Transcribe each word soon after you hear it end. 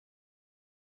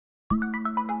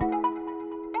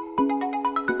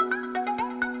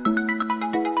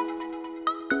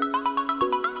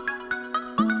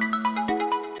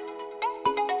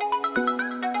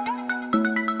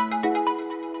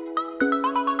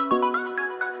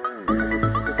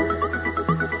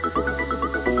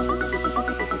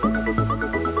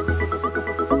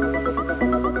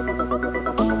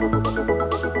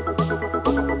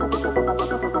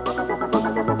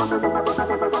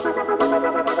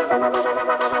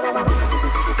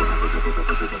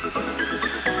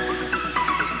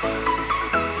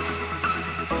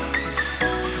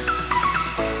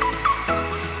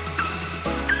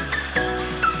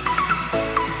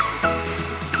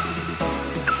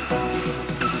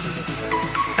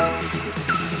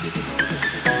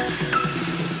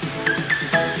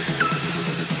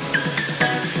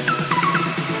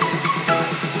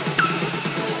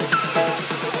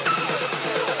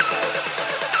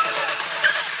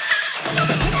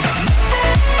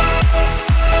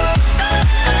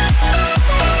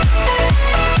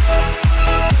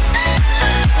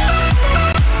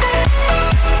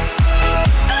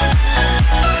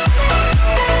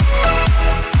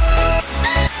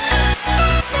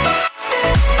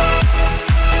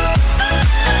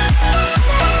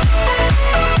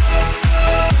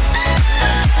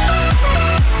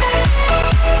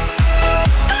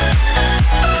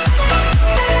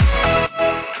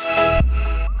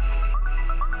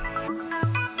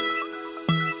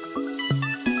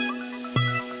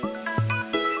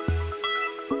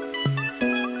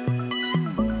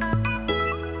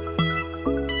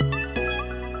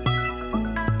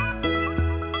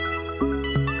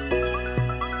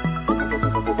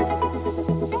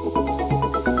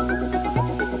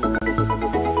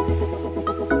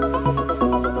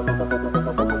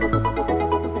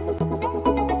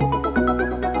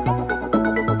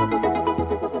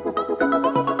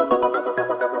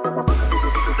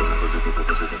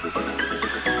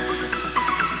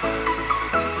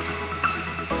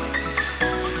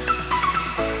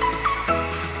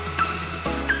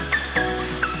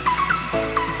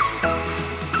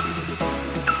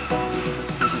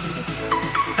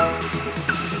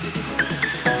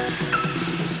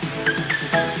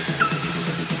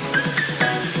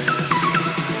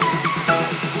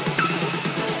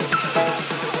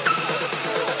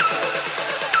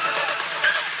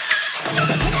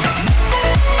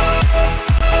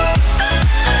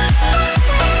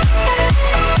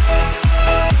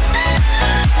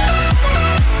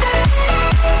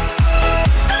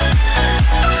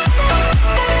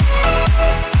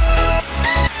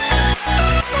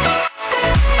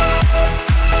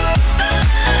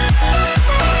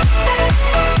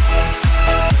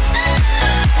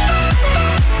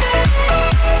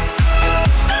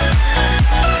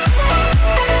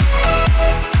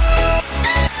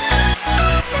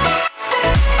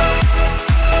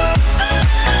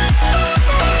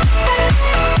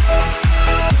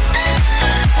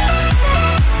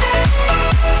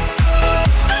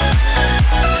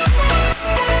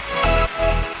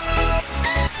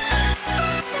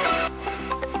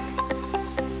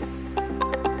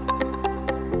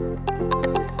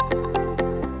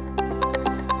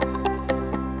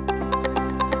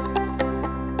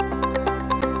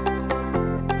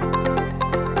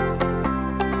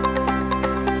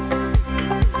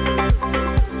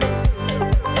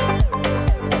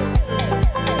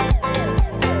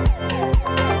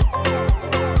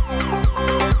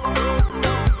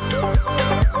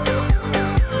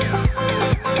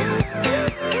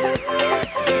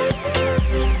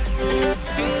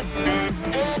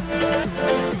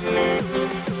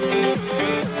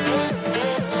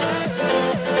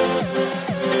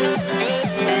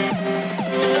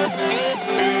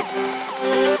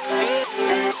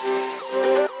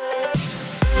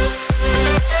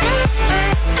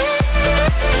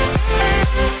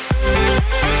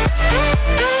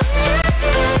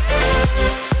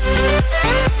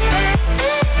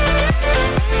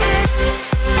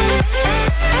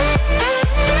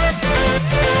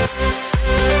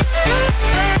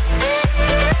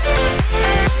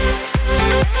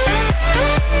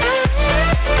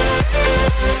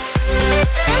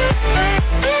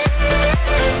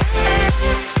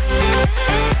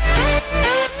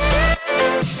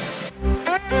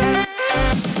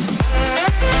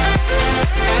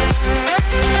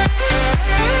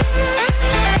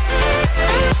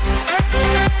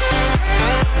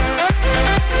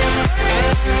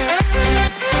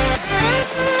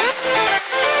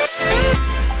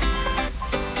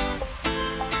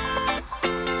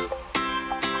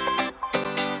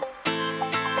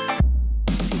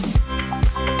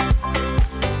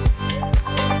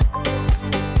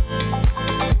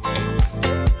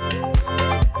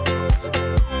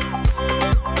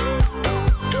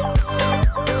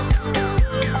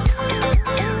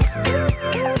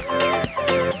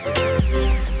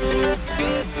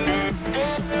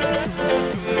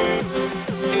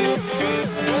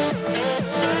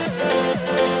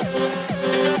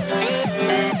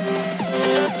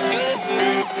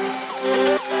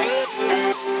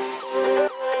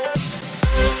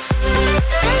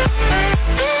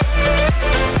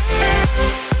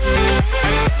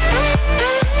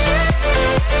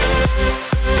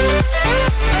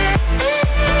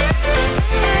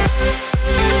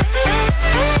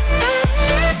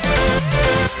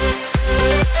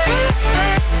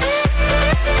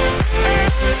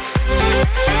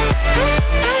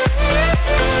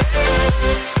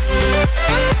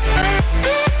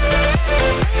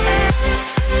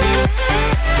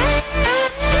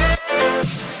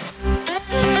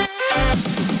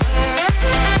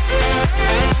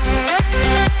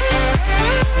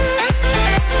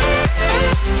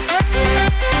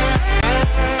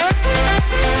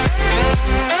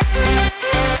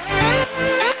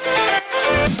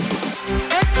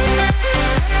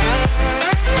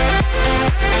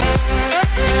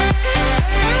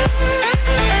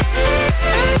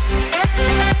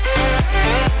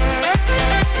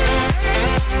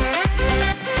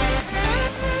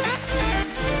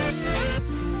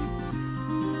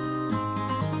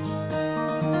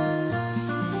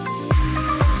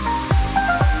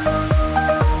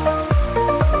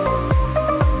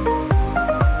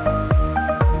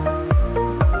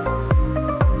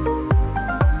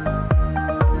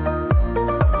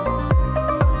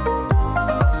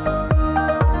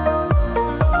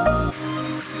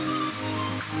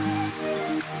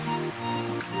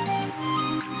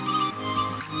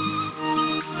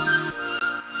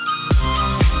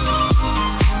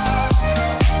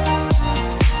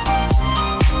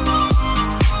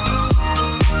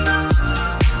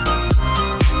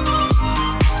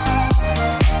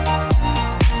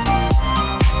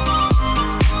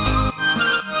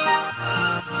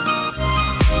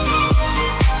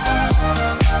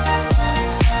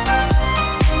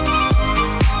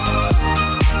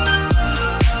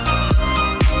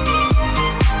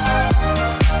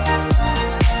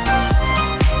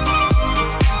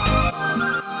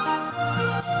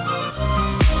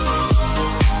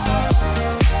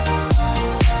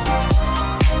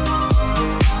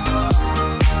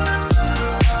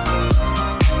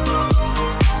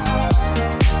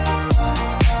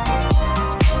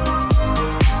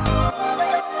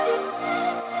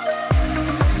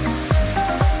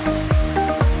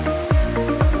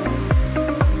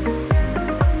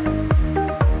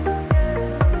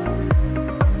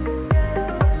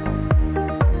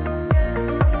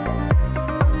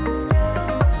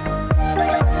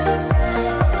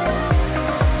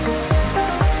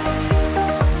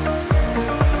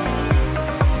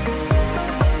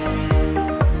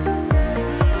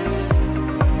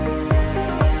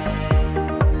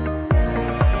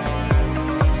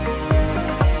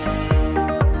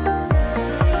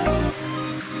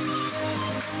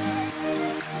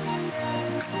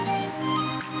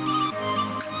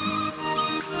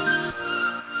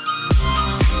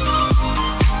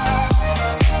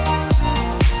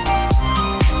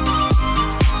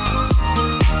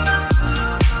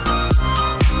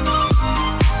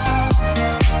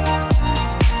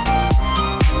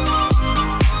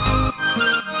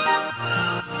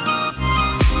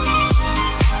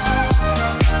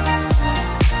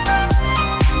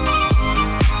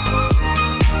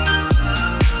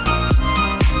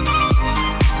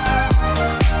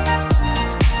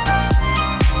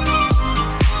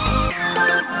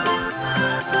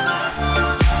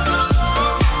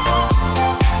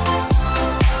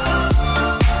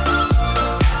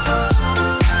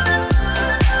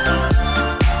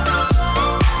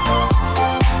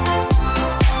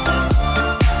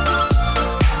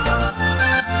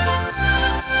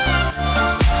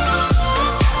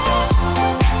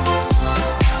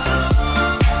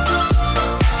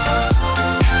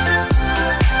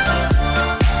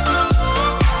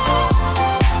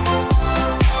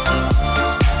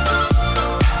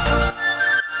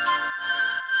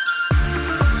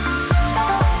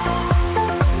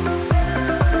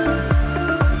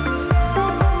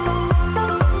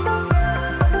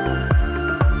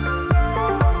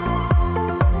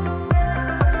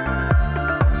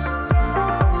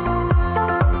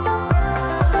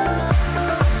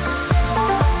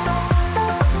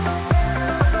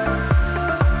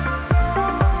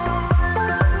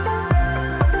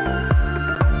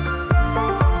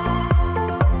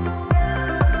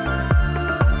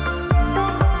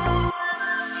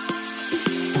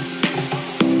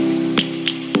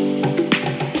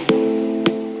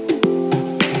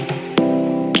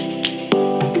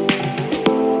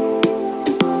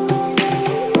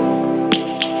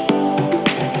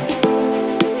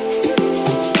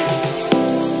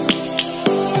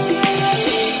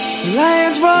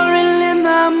Lions roaring in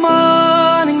the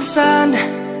morning sun,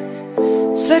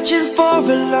 searching for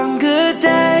a longer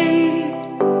day.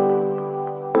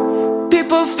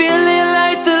 People feeling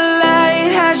like the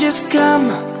light has just come.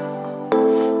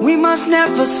 We must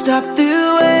never stop the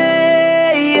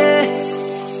way.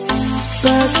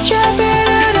 Birds jumping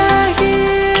and I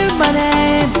hear my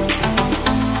name,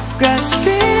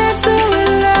 grasping into a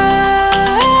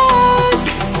life.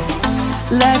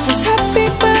 Life is happy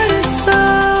but it's so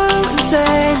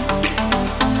insane.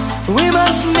 We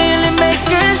must merely make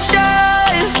a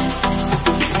start.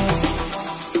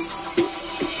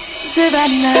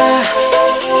 Savannah,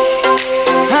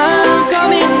 I'm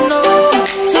coming home.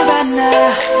 Savannah,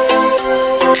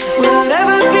 we'll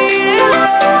never be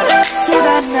alone.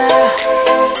 Savannah,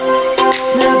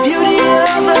 the beauty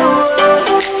of the world.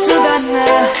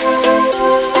 Savannah,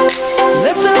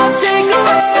 let's all take a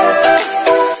walk.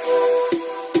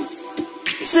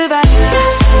 Savannah,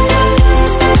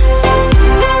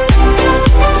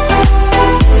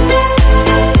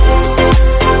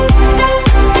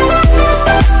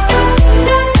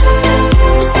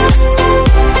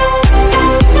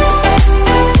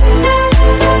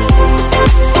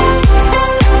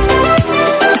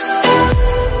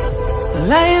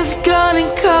 light is gonna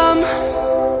come.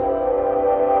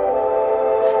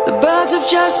 The birds have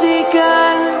just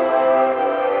begun.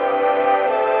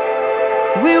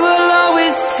 We will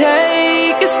always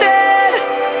take a stand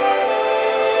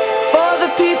for the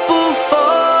people,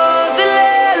 for the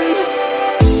land.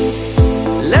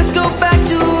 Let's go back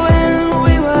to when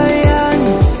we were young.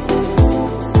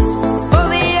 For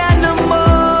the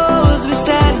animals we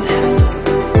stand.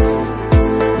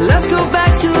 Let's go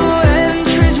back to when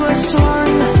trees were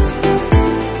swung.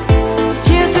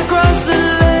 Kids across the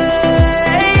land.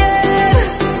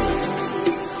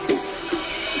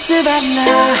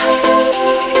 Savannah,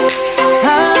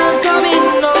 I'm coming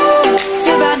home.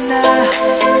 Savannah,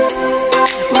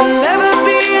 we'll never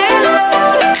be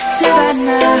alone.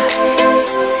 Savannah,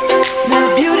 the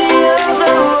beauty of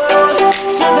the world.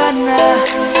 Savannah,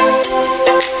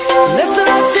 let's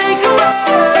all take a walk.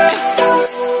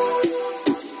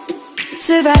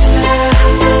 Savannah,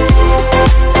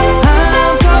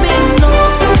 I'm coming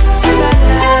home.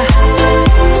 Savannah,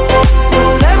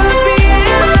 we'll never be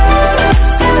alone.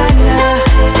 Savannah,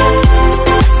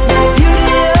 the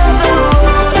beauty of the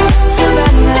world.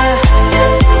 Savannah,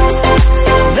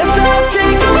 let's all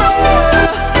take a walk.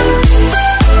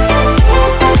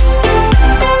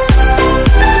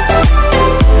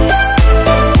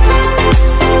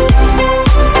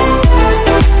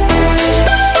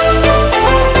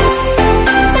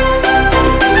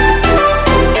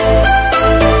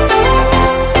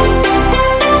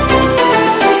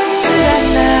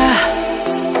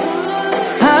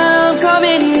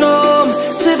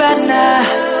 Savannah,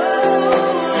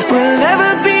 we'll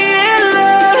never be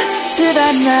alone.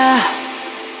 Savannah.